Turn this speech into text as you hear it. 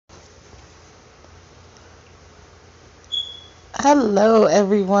Hello,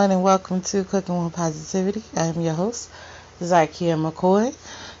 everyone, and welcome to Cooking with Positivity. I am your host, Zykia McCoy.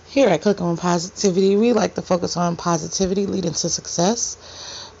 Here at Cooking with Positivity, we like to focus on positivity leading to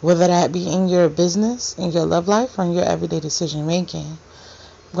success, whether that be in your business, in your love life, or in your everyday decision making.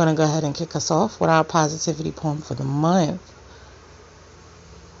 I'm going to go ahead and kick us off with our positivity poem for the month.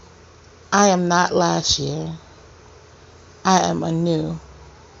 I am not last year. I am anew.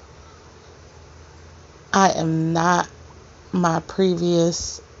 I am not my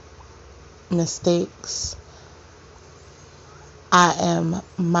previous mistakes. I am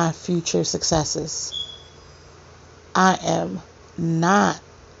my future successes. I am not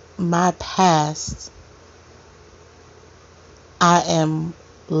my past. I am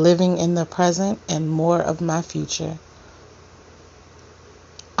living in the present and more of my future.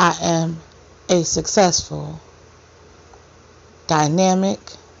 I am a successful, dynamic,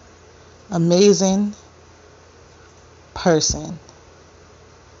 amazing person.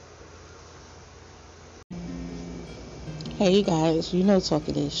 Hey you guys, you know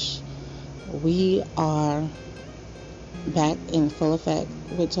Talking-ish. We are back in full effect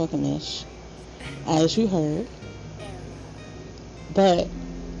with Talking-ish, as you heard. But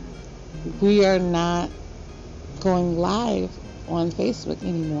we are not going live on Facebook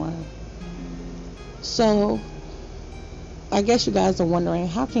anymore. So I guess you guys are wondering,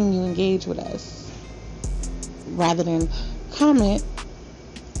 how can you engage with us? Rather than comment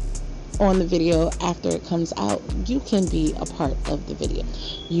on the video after it comes out, you can be a part of the video.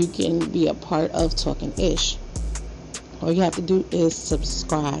 You can be a part of Talking-ish. All you have to do is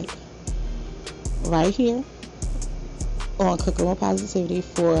subscribe right here on Cooking with Positivity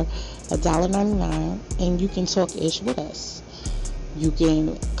for $1.99, and you can talk ish with us. You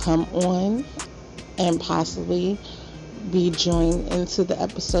can come on and possibly be joined into the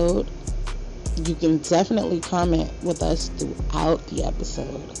episode. You can definitely comment with us throughout the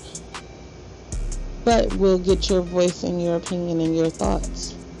episode, but we'll get your voice and your opinion and your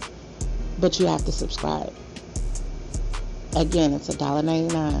thoughts. But you have to subscribe. Again, it's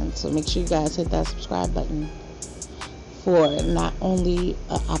 $1.99, so make sure you guys hit that subscribe button for not only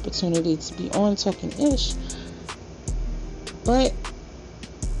an opportunity to be on Talking-ish, but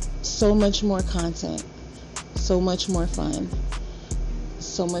so much more content, so much more fun,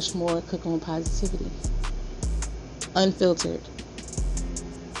 so much more Cooking with Positivity, unfiltered.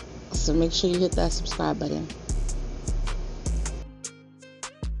 So make sure you hit that subscribe button.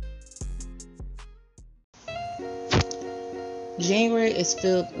 January is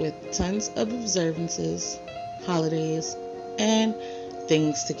filled with tons of observances, holidays, and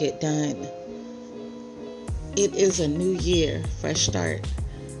things to get done. It is a new year, fresh start.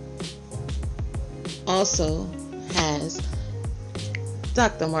 Also has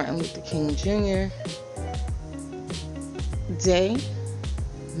Dr. Martin Luther King Jr. Day,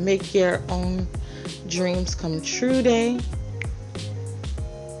 Make Your Own Dreams Come True Day,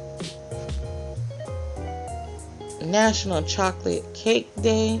 National Chocolate Cake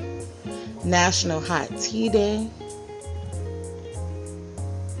Day, National Hot Tea Day,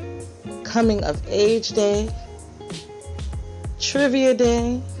 Coming of Age Day, Trivia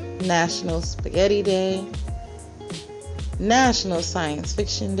Day, National Spaghetti Day, National Science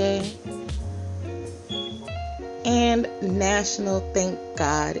Fiction Day, and National Thank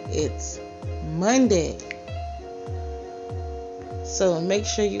God It's Monday. So make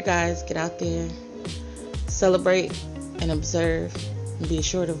sure you guys get out there, celebrate and observe, and be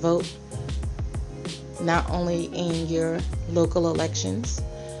sure to vote, not only in your local elections,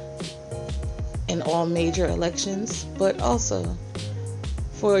 in all major elections, but also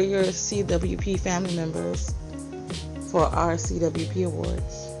for your CWP family members for our CWP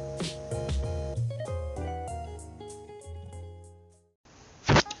Awards.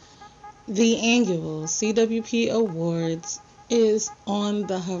 The annual CWP Awards is on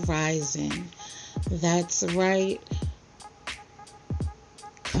the horizon. That's right.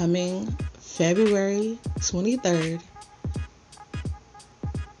 Coming February 23rd,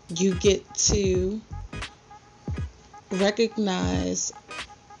 you get to recognize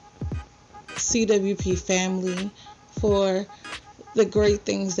CWP family for the great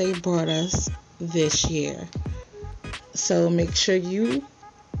things they brought us this year. So make sure you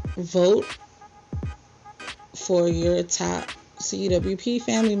vote for your top CWP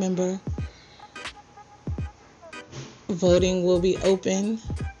family member. Voting will be open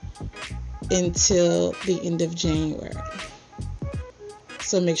until the end of January.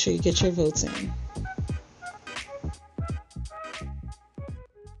 So make sure you get your votes in.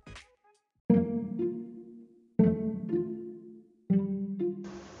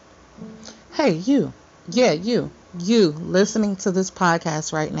 Hey, you. Yeah, you. You listening to this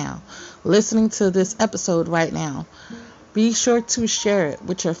podcast right now, listening to this episode right now, be sure to share it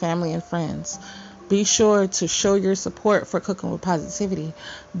with your family and friends. Be sure to show your support for Cooking with Positivity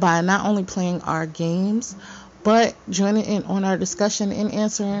by not only playing our games, but joining in on our discussion and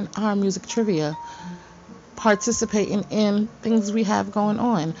answering our music trivia, participating in things we have going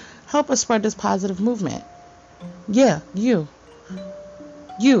on. Help us spread this positive movement. Yeah, you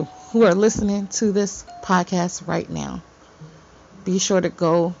who are listening to this podcast right now, be sure to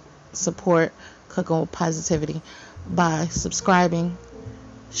go support Cooking with Positivity by subscribing,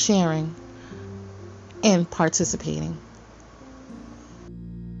 sharing, and participating.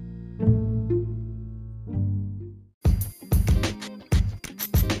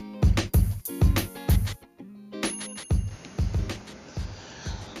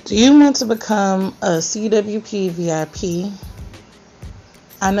 Do you want to become a CWP VIP?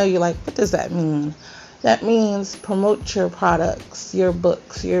 I know you're like, what does that mean? That means promote your products, your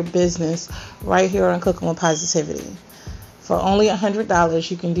books, your business right here on Cooking with Positivity. For only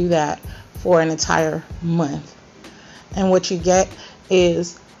 $100, you can do that for an entire month. And what you get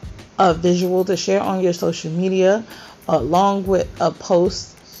is a visual to share on your social media, along with a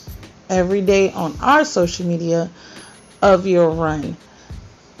post every day on our social media of your run.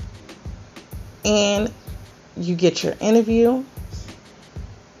 And you get your interview,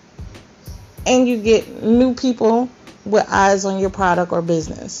 and you get new people with eyes on your product or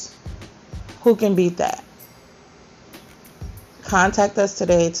business. Who can beat that? Contact us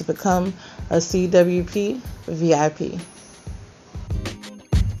today to become a CWP VIP.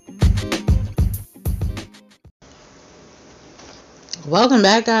 Welcome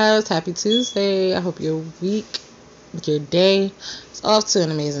back, guys. Happy Tuesday. I hope your week, your day is off to an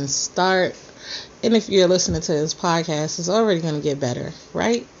amazing start. And if you're listening to this podcast, it's already going to get better,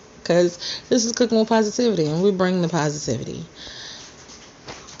 right? Because this is Cooking with Positivity, and we bring the positivity.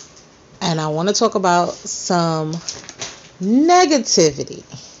 And I want to talk about some negativity.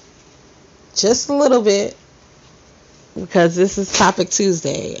 Just a little bit, because this is Topic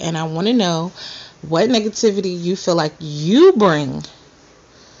Tuesday, and I want to know what negativity you feel like you bring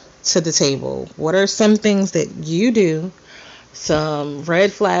to the table. What are some things that you do, some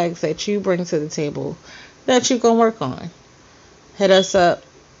red flags that you bring to the table that you can work on? Hit us up.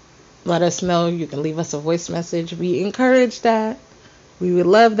 Let us know. You can leave us a voice message. We encourage that. We would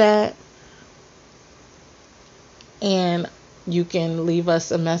love that. And you can leave us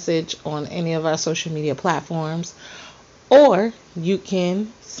a message on any of our social media platforms, or you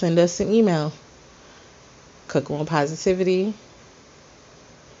can send us an email.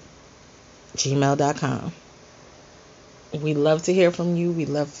 cookingwithpositivity@gmail.com. We love to hear from you. We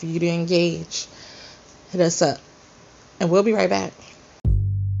love for you to engage. Hit us up. And we'll be right back.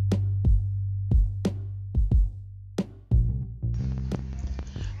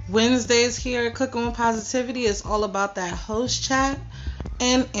 Wednesdays here at Cooking with Positivity is all about that host chat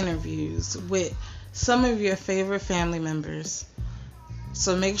and interviews with some of your favorite family members.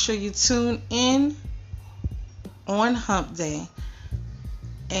 So make sure you tune in on Hump Day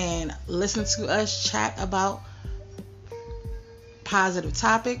and listen to us chat about positive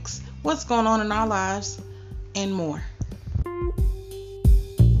topics, what's going on in our lives, and more.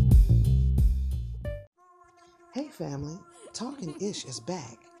 Hey family, Talking Ish is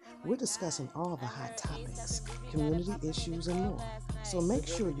back. We're discussing all the hot topics, community issues, and more. So make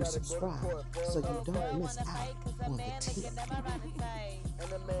sure you subscribe so you don't miss out on the tea. And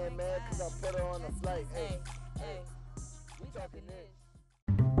the man mad cause I put her on a flight. Hey, we talking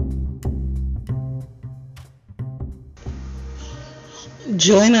this.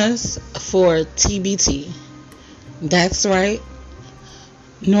 Join us for TBT. That's right.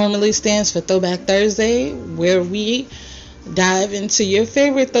 Normally stands for Throwback Thursday, where we dive into your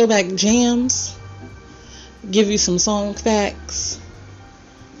favorite throwback jams, give you some song facts.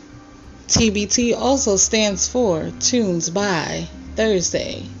 TBT also stands for Tunes by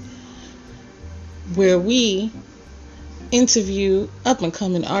Thursday, where we interview up and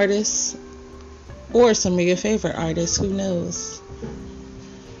coming artists or some of your favorite artists, who knows,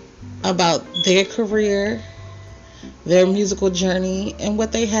 about their career, their musical journey, and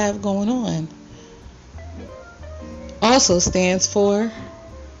what they have going on. Also stands for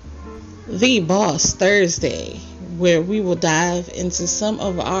The Boss Thursday, where we will dive into some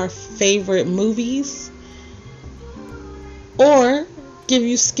of our favorite movies or give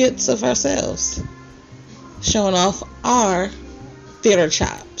you skits of ourselves, showing off our theater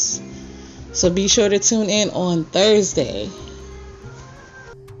chops. So be sure to tune in on Thursday.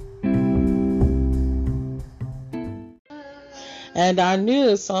 And our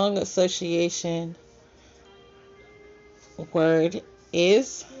newest song association word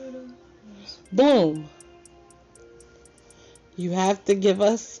is Bloom. You have to give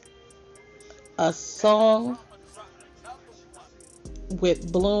us a song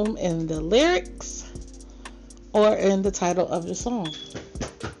with Bloom in the lyrics or in the title of the song.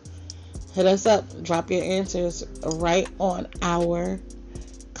 Hit us up. Drop your answers right on our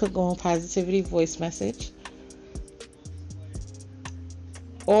Cooking with Positivity voice message.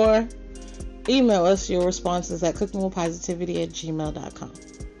 Or email us your responses at cookingwithpositivity@gmail.com.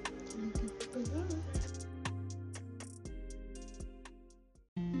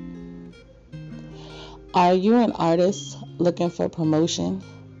 Are you an artist looking for promotion?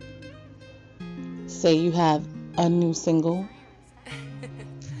 Say you have a new single,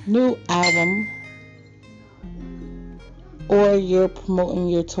 new album, or you're promoting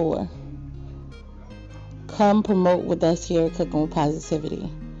your tour. Come promote with us here at Cooking with Positivity.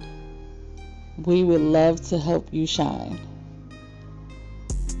 We would love to help you shine.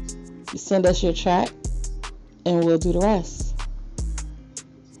 Send us your track and we'll do the rest.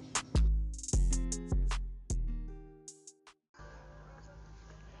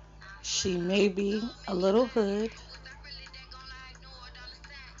 She may be a little hood.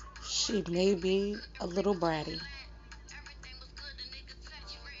 She may be a little bratty.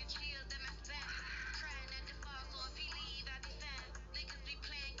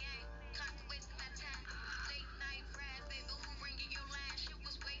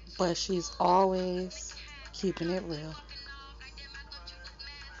 But she's always keeping it real.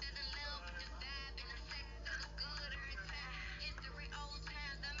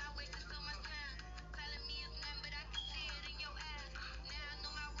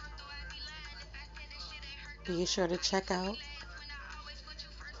 Be sure to check out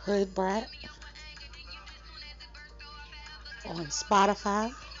Hood Brat on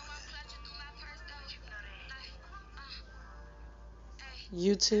Spotify,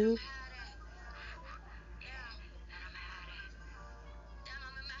 YouTube,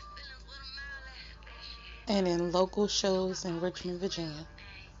 and in local shows in Richmond, Virginia.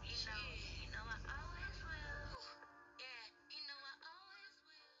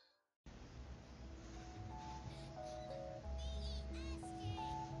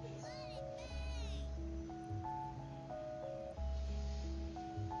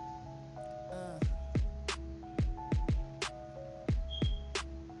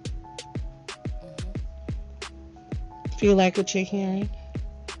 If you like what you're hearing,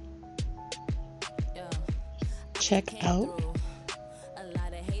 check out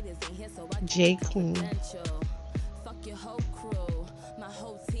J. Clean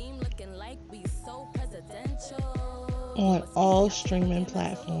on all streaming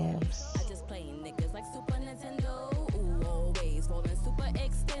platforms,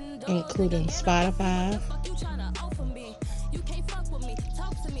 including Spotify,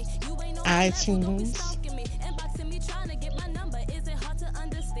 iTunes,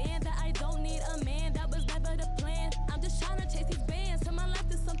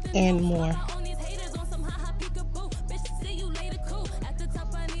 and more.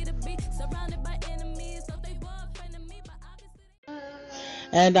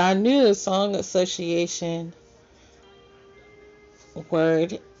 And our new song association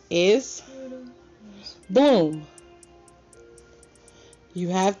word is Bloom. You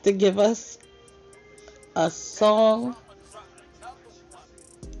have to give us a song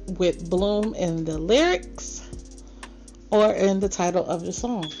with Bloom in the lyrics or in the title of the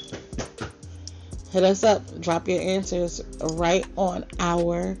song. Hit us up. Drop your answers right on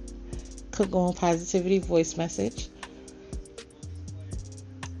our Cooking with Positivity voice message.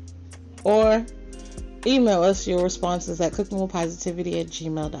 Or email us your responses at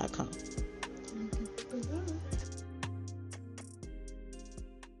cookingwithpositivity@gmail.com.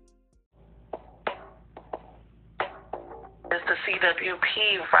 It's the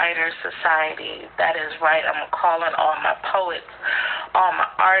CWP Writers Society. That is right. I'm calling all my poets, all my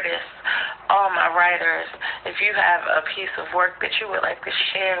artists, all my writers. If you have a piece of work that you would like to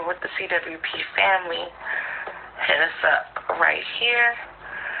share with the CWP family, hit us up right here,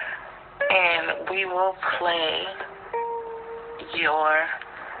 and we will play your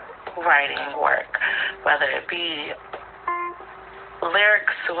writing work, whether it be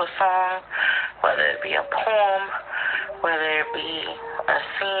lyrics to a song, whether it be a poem, whether it be a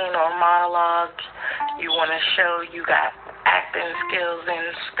scene or monologue you want to show you got acting skills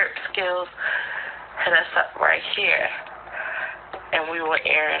and script skills, hit us up right here, and we will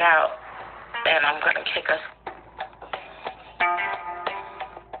air it out. And I'm going to kick us.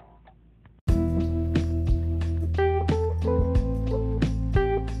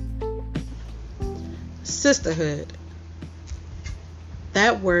 Sisterhood.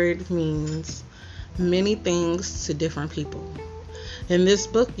 That word means many things to different people. In this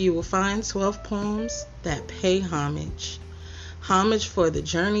book, you will find 12 poems that pay homage. Homage for the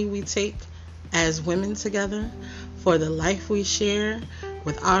journey we take as women together, for the life we share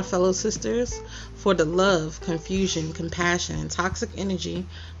with our fellow sisters, for the love, confusion, compassion, and toxic energy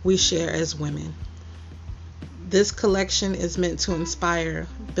we share as women. This collection is meant to inspire,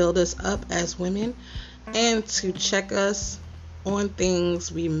 build us up as women, and to check us on things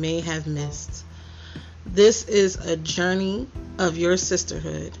we may have missed. This is a journey of your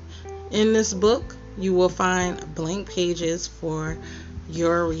sisterhood. In this book, you will find blank pages for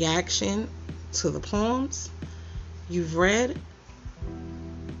your reaction to the poems you've read,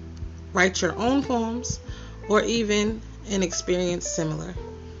 write your own poems, or even an experience similar.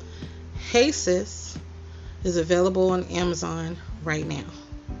 Hey Sis is available on Amazon right now.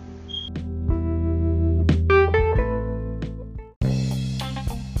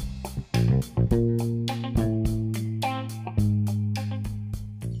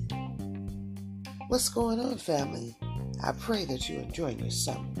 What's going on, family? I pray that you're enjoying your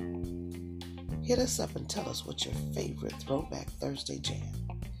summer. Hit us up and tell us what's your favorite Throwback Thursday jam.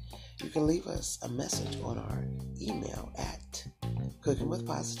 You can leave us a message on our email at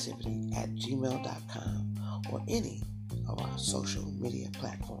cookingwithpositivity@gmail.com or any of our social media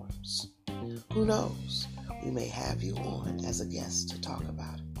platforms. Who knows? We may have you on as a guest to talk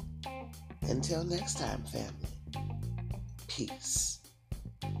about it. Until next time, family. Peace.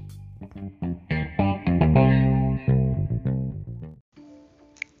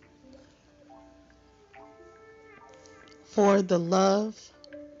 For the love,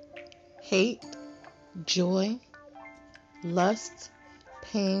 hate, joy, lust,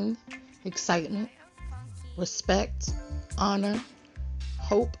 pain, excitement, respect, honor,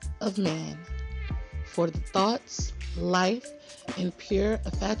 hope of man. For the thoughts, life, and pure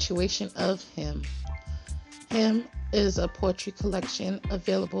infatuation of him. Him is a poetry collection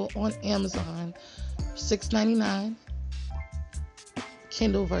available on Amazon, $6.99,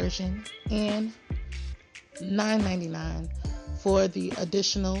 Kindle version, and $9.99 for the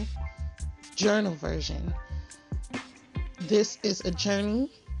additional journal version. This is a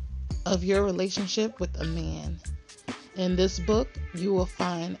journey of your relationship with a man. In this book, you will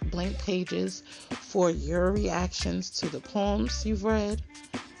find blank pages for your reactions to the poems you've read,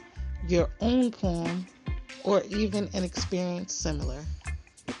 your own poem, or even an experience similar.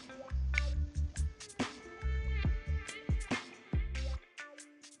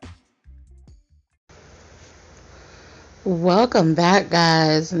 Welcome back,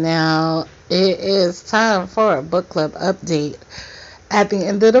 guys. Now, it is time for a book club update. At the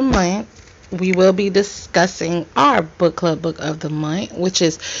end of the month, we will be discussing our book club book of the month, which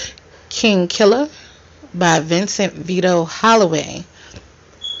is King Killer by Vincent Vito Holloway.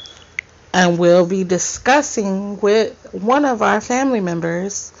 And we'll be discussing with one of our family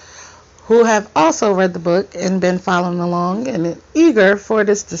members who have also read the book and been following along and eager for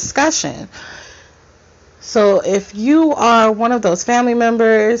this discussion. So if you are one of those family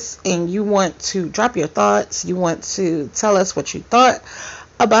members and you want to drop your thoughts, you want to tell us what you thought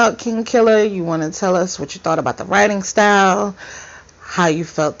about King Killer, you want to tell us what you thought about the writing style, how you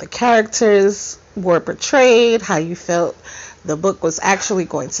felt the characters were portrayed, how you felt the book was actually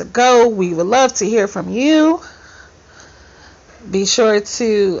going to go, we would love to hear from you. Be sure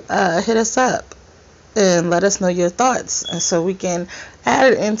to hit us up and let us know your thoughts so we can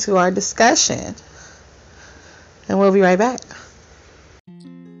add it into our discussion. And we'll be right back.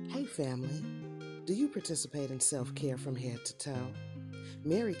 Hey family, do you participate in self-care from head to toe?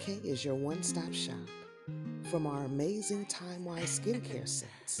 Mary Kay is your one-stop shop. From our amazing time-wise skincare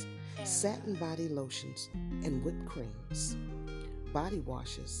sets, satin body lotions and whipped creams, body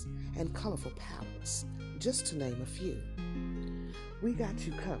washes, and colorful palettes, just to name a few. We got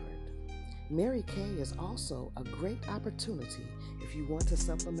you covered. Mary Kay is also a great opportunity if you want to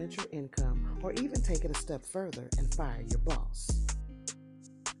supplement your income or even take it a step further and fire your boss.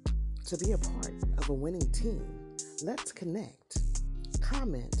 To be a part of a winning team, let's connect.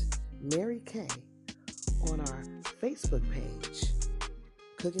 Comment Mary Kay on our Facebook page,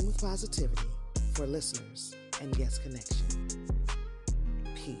 Cooking with Positivity, for listeners and guest connection.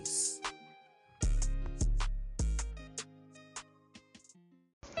 Peace.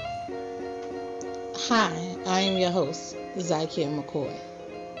 Hi, I am your host, Zykia McCoy.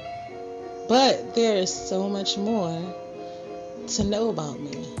 But there is so much more to know about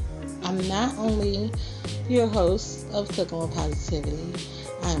me. I'm not only your host of Cooking with Positivity,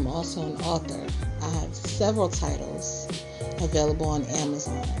 I am also an author. I have several titles available on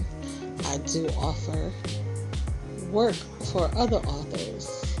Amazon. I do offer work for other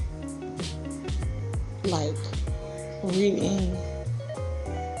authors, like reading,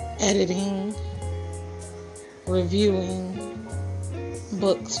 editing, reviewing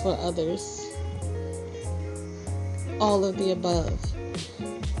books for others, all of the above.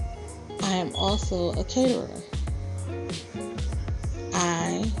 I am also a caterer.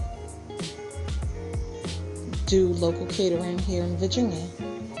 I do local catering here in Virginia.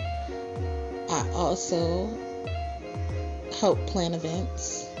 I also help plan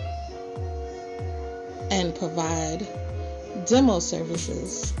events and provide demo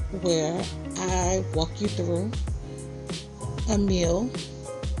services where I walk you through a meal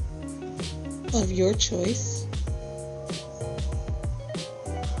of your choice,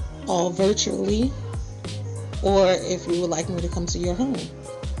 all virtually, or if you would like me to come to your home.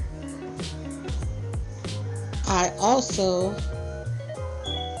 I also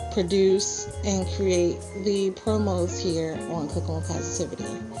produce and create the promos here on Cooking with Positivity.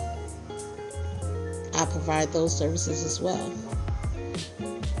 I provide those services as well.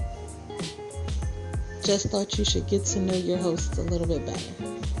 Just thought you should get to know your host a little bit better.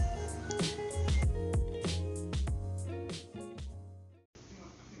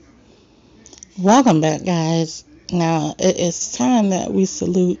 Welcome back, guys. Now, it is time that we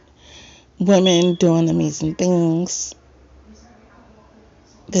salute women doing amazing things.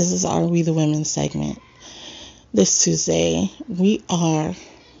 This is our We the Women segment. This Tuesday, we are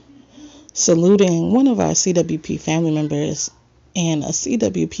saluting one of our CWP family members and a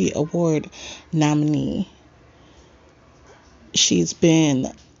CWP award nominee. She's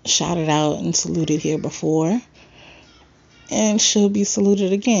been shouted out and saluted here before, and she'll be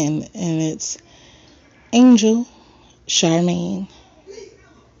saluted again, and it's Angel Charmaine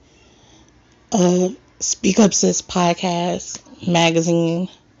of Speak Up Sis podcast magazine.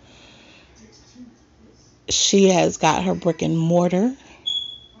 She has got her brick and mortar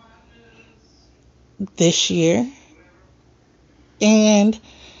this year, and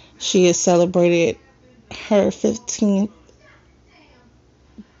she has celebrated her 15th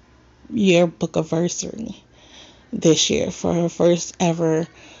year book anniversary this year for her first ever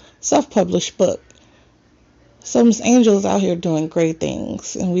self-published book. So Miss Angel is out here doing great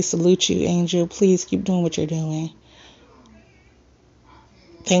things, and we salute you, Angel. Please keep doing what you're doing.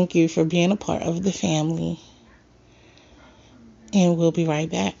 Thank you for being a part of the family, and we'll be right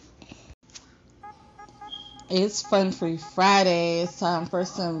back. It's Fun Free Friday. It's time for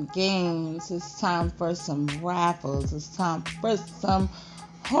some games. It's time for some raffles. It's time for some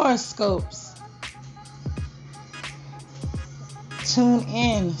horoscopes. Tune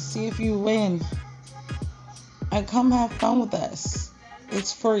in, see if you win, and come have fun with us.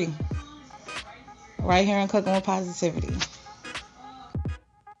 It's free. Right here on Cooking with Positivity.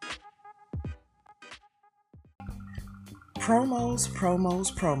 Promos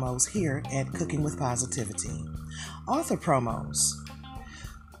here at Cooking with Positivity. Author promos.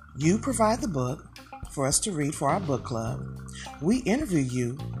 You provide the book for us to read for our book club. We interview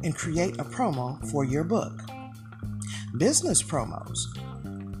you and create a promo for your book. Business promos.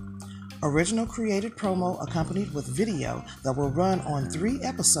 Original created promo accompanied with video that will run on 3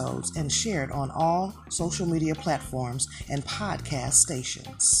 episodes and shared on all social media platforms and podcast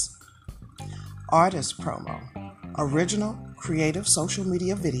stations. Artist promo. Original creative social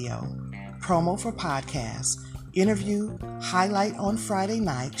media video, promo for podcasts, interview, highlight on Friday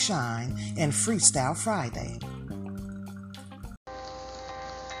night, shine, and Freestyle Friday.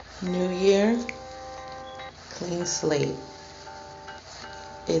 New year, clean slate.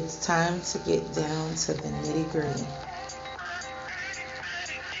 It's time to get down to the nitty-gritty.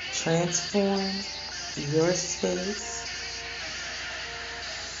 Transform your space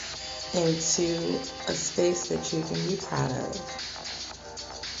into a space that you can be proud of.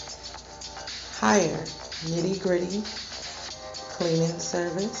 Hire Nitty Gritty cleaning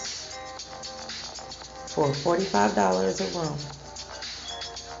service for $45 a room.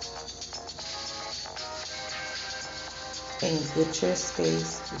 And get your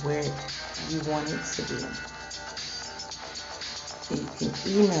space where you want it to be. You can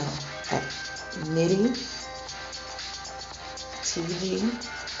email at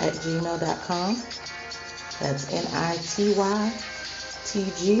nitytg@gmail.com. That's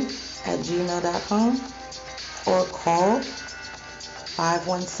nitytg@gmail.com. Or call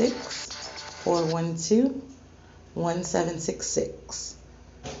 516-412-1766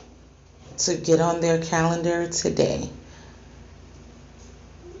 to get on their calendar today.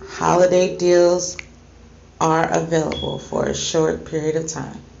 Holiday deals are available for a short period of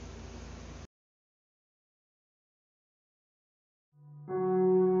time.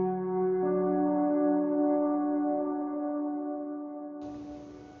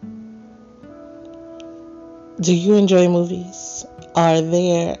 Do you enjoy movies? Are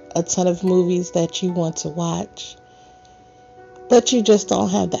there a ton of movies that you want to watch, but you just don't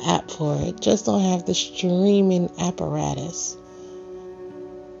have the app for it, just don't have the streaming apparatus?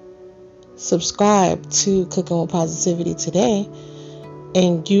 Subscribe to Cooking with Positivity today,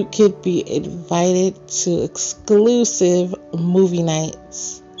 and you could be invited to exclusive movie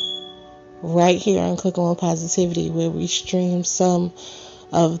nights right here on Cooking with Positivity, where we stream some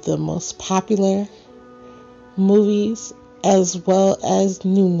of the most popular movies as well as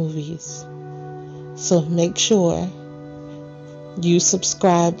new movies. So make sure you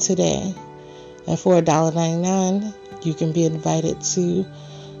subscribe today, and for $1.99 you can be invited to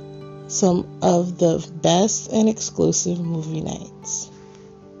some of the best and exclusive movie nights.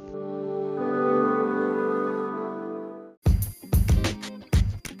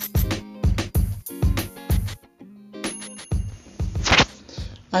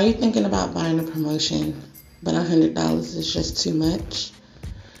 Are you thinking about buying a promotion, but $100 is just too much?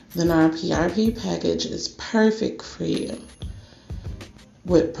 Then our PRP package is perfect for you.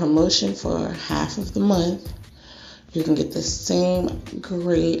 With promotion for half of the month, you can get the same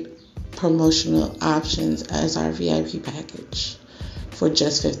great promotional options as our VIP package for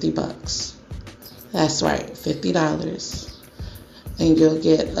just $50. That's right, $50. And you'll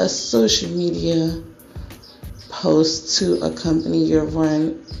get a social media post to accompany your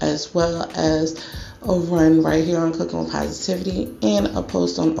run, as well as a run right here on Cooking with Positivity, and a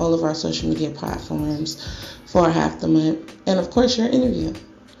post on all of our social media platforms for half the month, and of course your interview.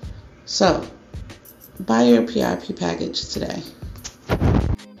 So buy your PRP package today.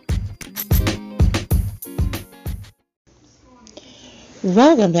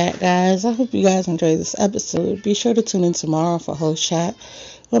 Welcome back, guys. I hope you guys enjoyed this episode. Be sure to tune in tomorrow for Host Chat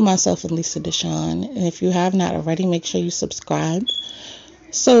with myself and Lisa Deshawn. And if you have not already, make sure you subscribe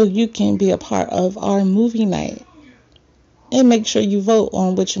so you can be a part of our movie night. And make sure you vote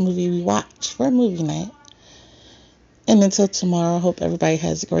on which movie we watch for movie night. And until tomorrow, I hope everybody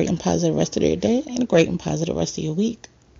has a great and positive rest of their day and a great and positive rest of your week.